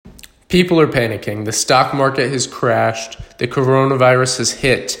People are panicking. The stock market has crashed. The coronavirus has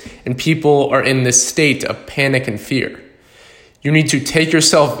hit, and people are in this state of panic and fear. You need to take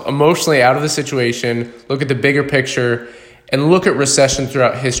yourself emotionally out of the situation, look at the bigger picture, and look at recession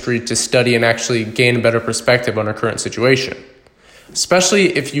throughout history to study and actually gain a better perspective on our current situation.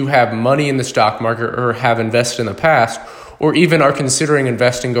 Especially if you have money in the stock market or have invested in the past, or even are considering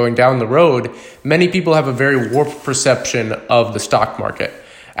investing going down the road, many people have a very warped perception of the stock market.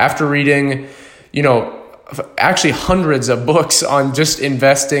 After reading, actually hundreds of books on just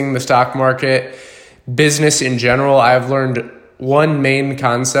investing, the stock market, business in general, I've learned one main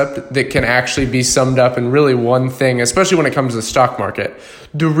concept that can actually be summed up in really one thing, especially when it comes to the stock market.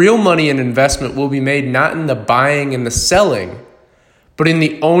 The real money in investment will be made not in the buying and the selling, but in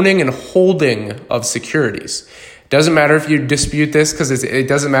the owning and holding of securities. It doesn't matter if you dispute this, because it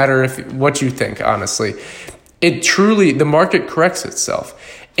doesn't matter what you think, honestly. The market corrects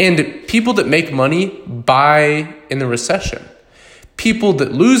itself. And people that make money buy in the recession. People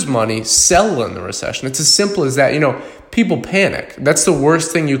that lose money sell in the recession. It's as simple as that. People panic. That's the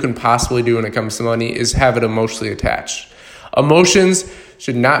worst thing you can possibly do when it comes to money, is have it emotionally attached. Emotions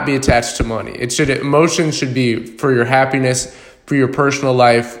should not be attached to money. Emotions should be for your happiness, for your personal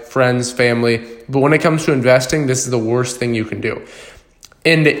life, friends, family. But when it comes to investing, this is the worst thing you can do.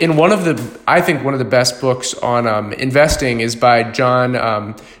 And in one of the best books on investing is by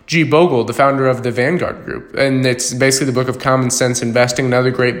John G. Bogle, the founder of the Vanguard Group. And it's basically the book of Common Sense Investing. Another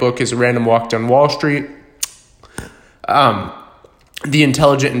great book is A Random Walk Down Wall Street. The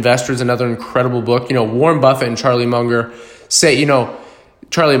Intelligent Investor is another incredible book. Warren Buffett and Charlie Munger say,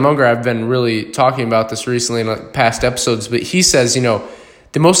 Charlie Munger, I've been really talking about this recently in past episodes, but he says,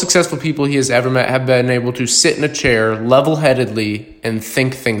 the most successful people he has ever met have been able to sit in a chair level-headedly and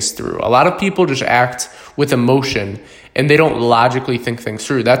think things through. A lot of people just act with emotion and they don't logically think things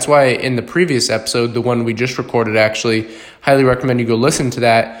through. That's why in the previous episode, the one we just recorded, actually, highly recommend you go listen to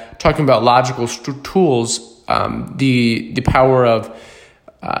that, talking about logical tools, the power of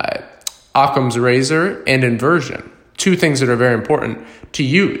Occam's razor and inversion. Two things that are very important to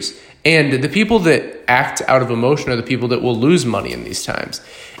use. And the people that act out of emotion are the people that will lose money in these times.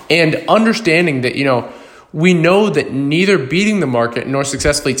 And understanding that, we know that neither beating the market nor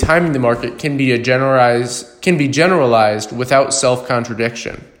successfully timing the market can be generalized without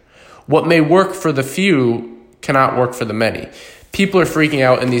self-contradiction. What may work for the few cannot work for the many. People are freaking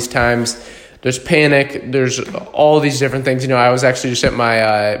out in these times. There's panic. There's all these different things. I was actually just at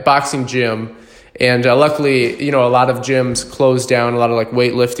my boxing gym. And luckily, a lot of gyms closed down, a lot of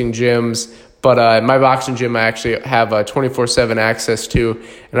weightlifting gyms. But my boxing gym, I actually have 24/7 access to.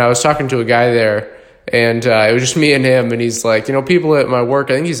 And I was talking to a guy there, and it was just me and him. And he's like, people at my work,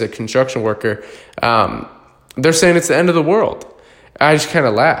 I think he's a construction worker, they're saying it's the end of the world. I just kind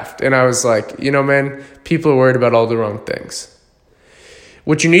of laughed. And I was like, man, people are worried about all the wrong things.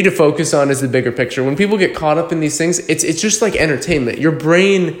 What you need to focus on is the bigger picture. When people get caught up in these things, it's just like entertainment. Your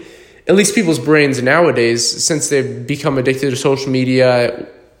brain, at least people's brains nowadays, since they've become addicted to social media,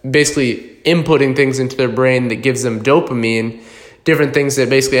 basically inputting things into their brain that gives them dopamine, different things that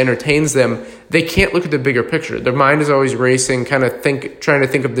basically entertains them, they can't look at the bigger picture. Their mind is always racing, trying to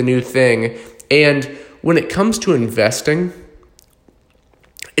think of the new thing. And when it comes to investing,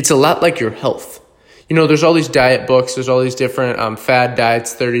 it's a lot like your health. There's all these diet books, there's all these different fad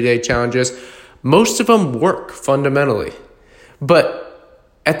diets, 30-day challenges. Most of them work fundamentally. But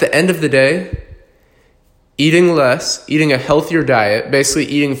at the end of the day, eating less, eating a healthier diet, basically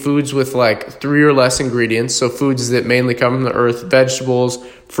eating foods with 3 or less ingredients, so foods that mainly come from the earth, vegetables,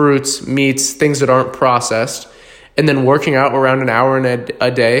 fruits, meats, things that aren't processed, and then working out around an hour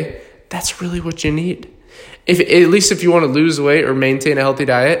a day, that's really what you need. At least if you want to lose weight or maintain a healthy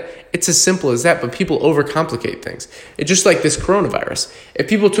diet, it's as simple as that, but people overcomplicate things. It's just like this coronavirus. If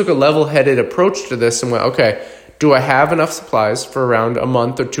people took a level-headed approach to this and went, okay, do I have enough supplies for around a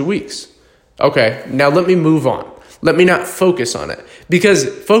month or 2 weeks? Okay, now let me move on. Let me not focus on it, because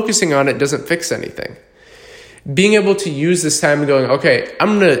focusing on it doesn't fix anything. Being able to use this time and going, okay,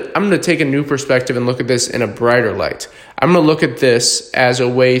 I'm gonna take a new perspective and look at this in a brighter light. I'm gonna look at this as a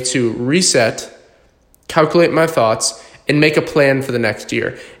way to reset, calculate my thoughts, and make a plan for the next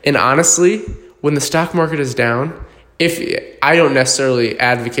year. And honestly, when the stock market is down, I don't necessarily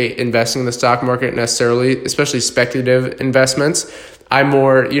advocate investing in the stock market necessarily, especially speculative investments. I'm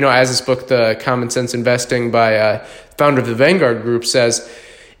more, as this book, The Common Sense Investing by founder of the Vanguard Group says,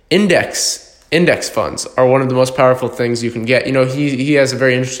 index funds are one of the most powerful things you can get. He has a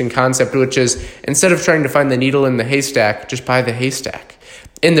very interesting concept, which is instead of trying to find the needle in the haystack, just buy the haystack.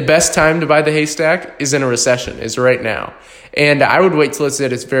 And the best time to buy the haystack is in a recession, is right now. And I would wait till it's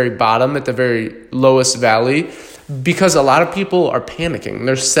at its very bottom, at the very lowest valley, because a lot of people are panicking.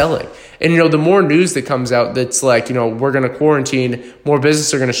 They're selling. And, the more news that comes out that's like, we're going to quarantine, more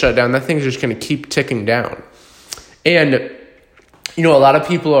businesses are going to shut down, that thing's just going to keep ticking down. And, a lot of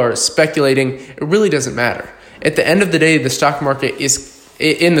people are speculating. It really doesn't matter. At the end of the day, the stock market is,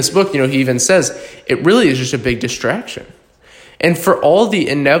 in this book, he even says, it really is just a big distraction. And for all the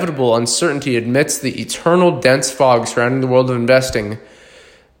inevitable uncertainty amidst the eternal dense fog surrounding the world of investing,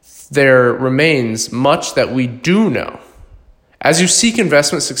 there remains much that we do know. As you seek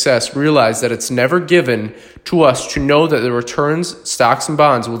investment success, realize that it's never given to us to know that the returns stocks and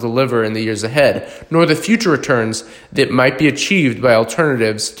bonds will deliver in the years ahead, nor the future returns that might be achieved by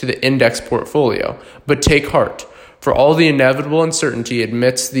alternatives to the index portfolio. But take heart, for all the inevitable uncertainty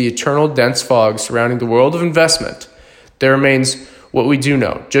amidst the eternal dense fog surrounding the world of investment, there remains what we do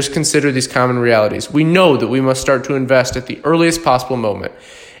know. Just consider these common realities. We know that we must start to invest at the earliest possible moment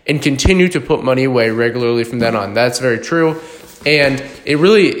and continue to put money away regularly from then on. That's very true. And it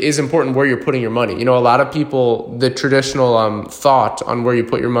really is important where you're putting your money. A lot of people, the traditional thought on where you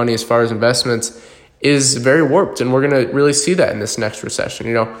put your money as far as investments is very warped. And we're going to really see that in this next recession.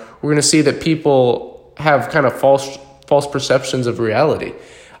 We're going to see that people have kind of false perceptions of reality.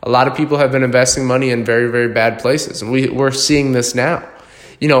 A lot of people have been investing money in very, very bad places. And we're seeing this now.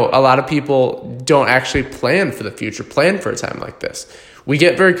 A lot of people don't actually plan for the future, plan for a time like this. We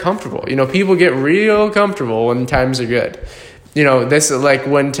get very comfortable. People get real comfortable when times are good. This is like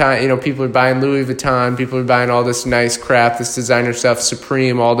when time, people are buying Louis Vuitton, people are buying all this nice crap, this designer stuff,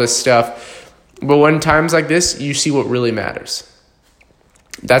 Supreme, all this stuff. But when times like this, you see what really matters.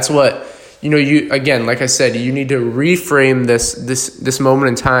 That's what, you again, like I said, you need to reframe this moment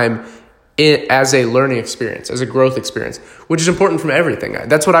in time as a learning experience, as a growth experience, which is important from everything.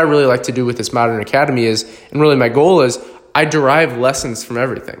 That's what I really like to do with this Modern Academy and really my goal is I derive lessons from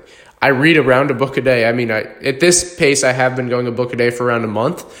everything. I read around a book a day. At this pace, I have been going a book a day for around a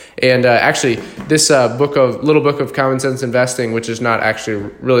month. And actually, this Little Book of Common Sense Investing, which is not actually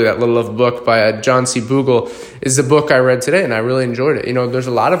really that little of a book by John C. Bogle, is the book I read today, and I really enjoyed it. There's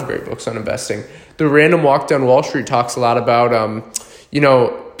a lot of great books on investing. The Random Walk Down Wall Street talks a lot about,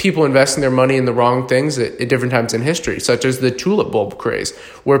 people investing their money in the wrong things at different times in history, such as the tulip bulb craze,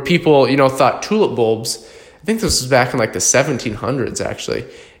 where people, thought tulip bulbs, I think this was back in like the 1700s, actually.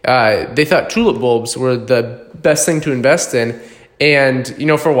 They thought tulip bulbs were the best thing to invest in. And,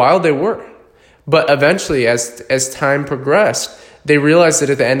 for a while they were. But eventually, as time progressed, they realized that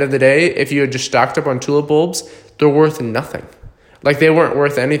at the end of the day, if you had just stocked up on tulip bulbs, they're worth nothing. Like they weren't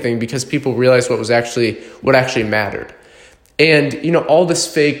worth anything because people realized what actually mattered. And, all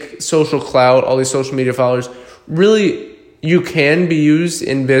this fake social clout, all these social media followers, really they can be used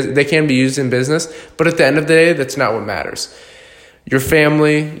in business, but at the end of the day, that's not what matters. Your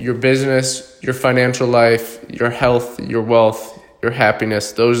family, your business, your financial life, your health, your wealth, your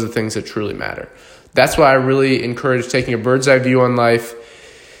happiness, those are the things that truly matter. That's why I really encourage taking a bird's eye view on life,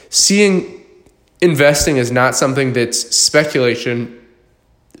 seeing investing as not something that's speculation,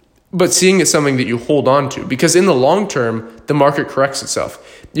 but seeing it something that you hold on to. Because in the long term, the market corrects itself.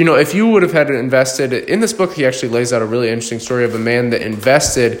 If you would have had invested, in this book, he actually lays out a really interesting story of a man that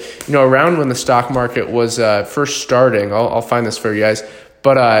invested, around when the stock market was first starting. I'll find this for you guys.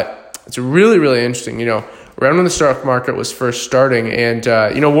 But it's really, really interesting, around when the stock market was first starting. And,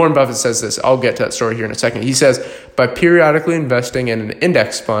 Warren Buffett says this. I'll get to that story here in a second. He says, by periodically investing in an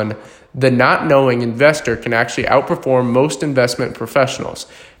index fund, the not knowing investor can actually outperform most investment professionals.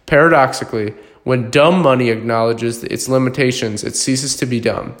 Paradoxically, when dumb money acknowledges its limitations, it ceases to be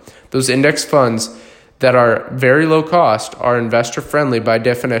dumb. Those index funds that are very low cost are investor friendly by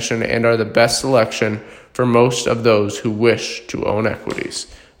definition and are the best selection for most of those who wish to own equities.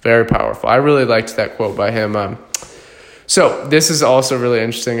 Very powerful. I really liked that quote by him. So this is also really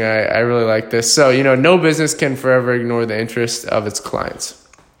interesting. I really like this. So, no business can forever ignore the interest of its clients.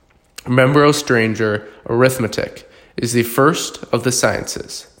 Remember, O stranger, arithmetic is the first of the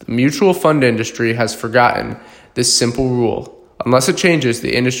sciences. The mutual fund industry has forgotten this simple rule. Unless it changes,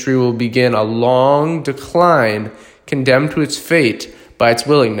 the industry will begin a long decline, condemned to its fate by its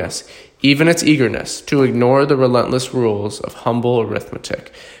willingness, even its eagerness, to ignore the relentless rules of humble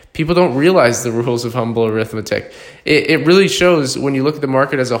arithmetic. People don't realize the rules of humble arithmetic. It really shows when you look at the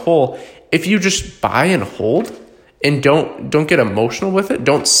market as a whole. If you just buy and hold, and don't get emotional with it.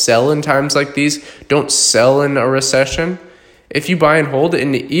 Don't sell in times like these. Don't sell in a recession. If you buy and hold,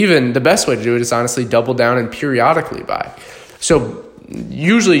 and even the best way to do it is honestly double down and periodically buy. So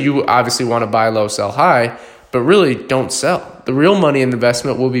usually you obviously want to buy low, sell high, but really don't sell. The real money in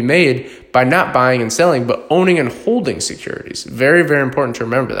investment will be made by not buying and selling, but owning and holding securities. Very, very important to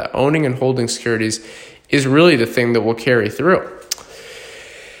remember that. Owning and holding securities is really the thing that will carry through.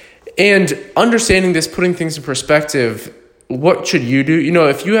 And understanding this, putting things in perspective, what should you do?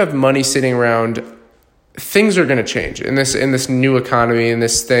 If you have money sitting around, things are going to change in this new economy, in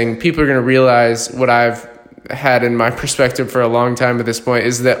this thing. People are going to realize what I've had in my perspective for a long time at this point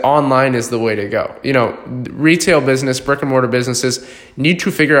is that online is the way to go. Retail business, brick and mortar businesses need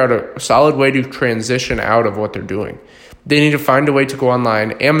to figure out a solid way to transition out of what they're doing. They need to find a way to go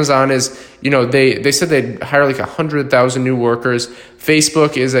online. Amazon is, they said they'd hire like 100,000 new workers.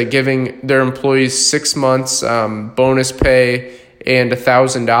 Facebook is giving their employees 6 months bonus pay and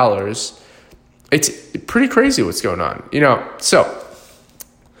 $1,000. It's pretty crazy what's going on, So,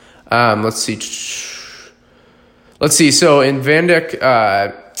 let's see. So in Van Dyck,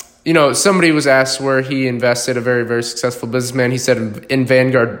 somebody was asked where he invested, a very, very successful businessman. He said in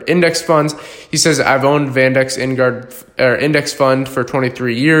Vanguard index funds. He says, I've owned Van Dyck's index fund for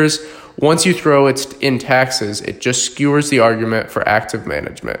 23 years. Once you throw it in taxes, it just skewers the argument for active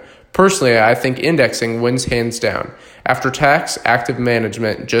management. Personally, I think indexing wins hands down. After tax, active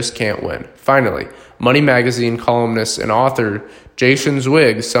management just can't win. Finally, Money Magazine columnist and author Jason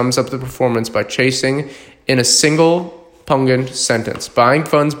Zweig sums up the performance by chasing in a single pungent sentence. Buying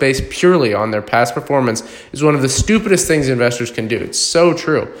funds based purely on their past performance is one of the stupidest things investors can do. It's so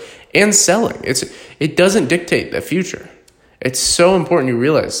true. And selling. It doesn't dictate the future. It's so important you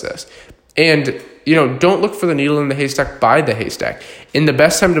realize this. And, don't look for the needle in the haystack, buy the haystack. And the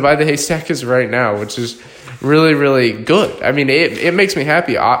best time to buy the haystack is right now, which is really, really good. I mean, it makes me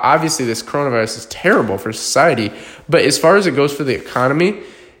happy. Obviously, this coronavirus is terrible for society. But as far as it goes for the economy,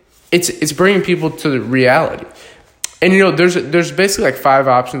 it's bringing people to the reality. And, there's basically like 5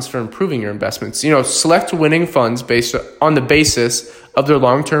 options for improving your investments. Select winning funds based on the basis of their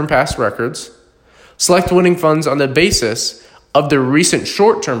long-term past records. Select winning funds on the basis of their recent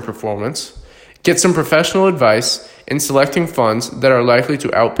short-term performance. Get some professional advice in selecting funds that are likely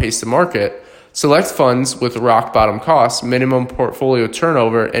to outpace the market. Select funds with rock-bottom costs, minimum portfolio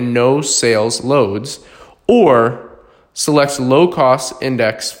turnover, and no sales loads. Or select low-cost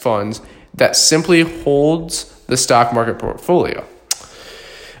index funds that simply holds the stock market portfolio.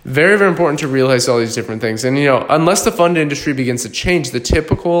 Very, very important to realize all these different things. And, unless the fund industry begins to change, the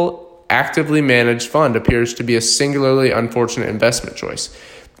typical actively managed fund appears to be a singularly unfortunate investment choice.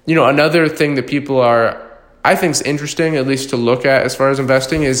 Another thing that people I think is interesting, at least to look at as far as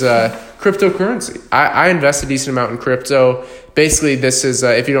investing, is cryptocurrency. I invest a decent amount in crypto. Basically, this is,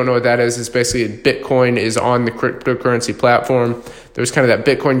 if you don't know what that is, it's basically Bitcoin is on the cryptocurrency platform. There's kind of that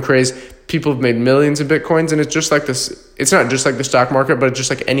Bitcoin craze. People have made millions of Bitcoins, and it's just like this. It's not just like the stock market, but it's just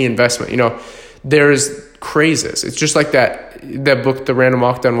like any investment. There's crazes. It's just like that book, The Random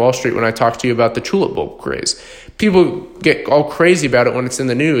Walk Down Wall Street, when I talked to you about the tulip bulb craze. People get all crazy about it when it's in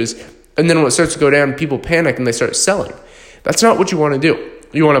the news, and then when it starts to go down, people panic and they start selling. That's not what you want to do.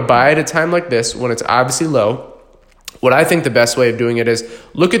 You want to buy at a time like this when it's obviously low. What I think the best way of doing it is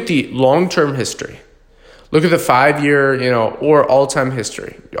look at the long-term history. Look at the 5-year, or all-time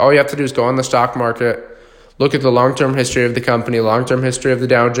history. All you have to do is go on the stock market, look at the long-term history of the company, long-term history of the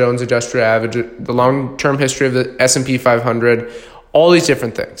Dow Jones Industrial Average, the long-term history of the S&P 500, all these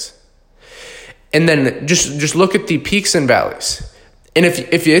different things. And then just look at the peaks and valleys. And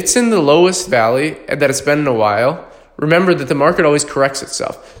if it's in the lowest valley that it's been in a while, remember that the market always corrects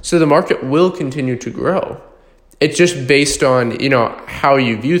itself. So the market will continue to grow. It's just based on, how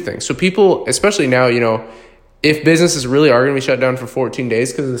you view things. So people, especially now, if businesses really are going to be shut down for 14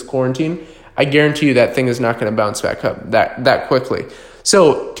 days because of this quarantine, I guarantee you that thing is not going to bounce back up that quickly.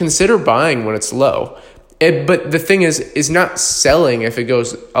 So consider buying when it's low. But the thing is not selling if it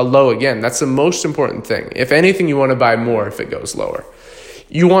goes low again. That's the most important thing. If anything, you want to buy more if it goes lower.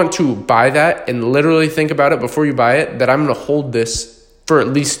 You want to buy that and literally think about it before you buy it, that I'm going to hold this for at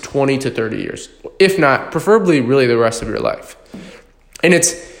least 20 to 30 years. If not, preferably really the rest of your life. And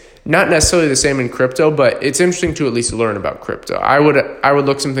it's not necessarily the same in crypto, but it's interesting to at least learn about crypto. I would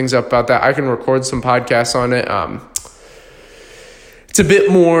look some things up about that. I can record some podcasts on it. It's a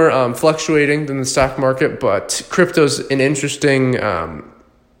bit more fluctuating than the stock market, but crypto's an interesting,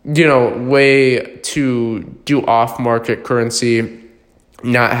 way to do off-market currency,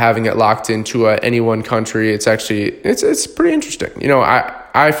 not having it locked into any one country. It's actually, it's pretty interesting.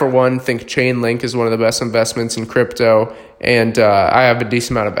 I for one think Chainlink is one of the best investments in crypto, and I have a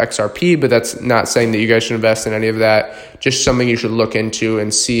decent amount of XRP, but that's not saying that you guys should invest in any of that. Just something you should look into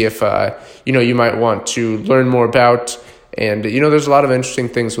and see if, you might want to learn more about. And, there's a lot of interesting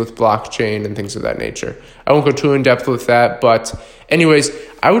things with blockchain and things of that nature. I won't go too in depth with that, but anyways,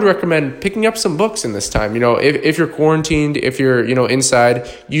 I would recommend picking up some books in this time. If you're quarantined, if you're, inside,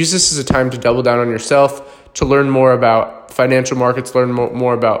 use this as a time to double down on yourself, to learn more about financial markets, learn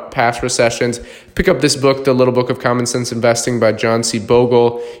more about past recessions. Pick up this book, The Little Book of Common Sense Investing by John C.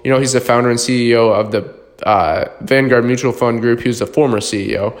 Bogle. He's the founder and CEO of the Vanguard Mutual Fund Group. He was the former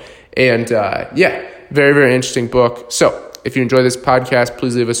CEO. And very, very interesting book. So if you enjoy this podcast,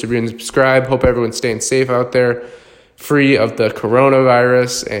 please leave us a review and subscribe. Hope everyone's staying safe out there, free of the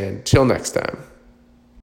coronavirus. And till next time.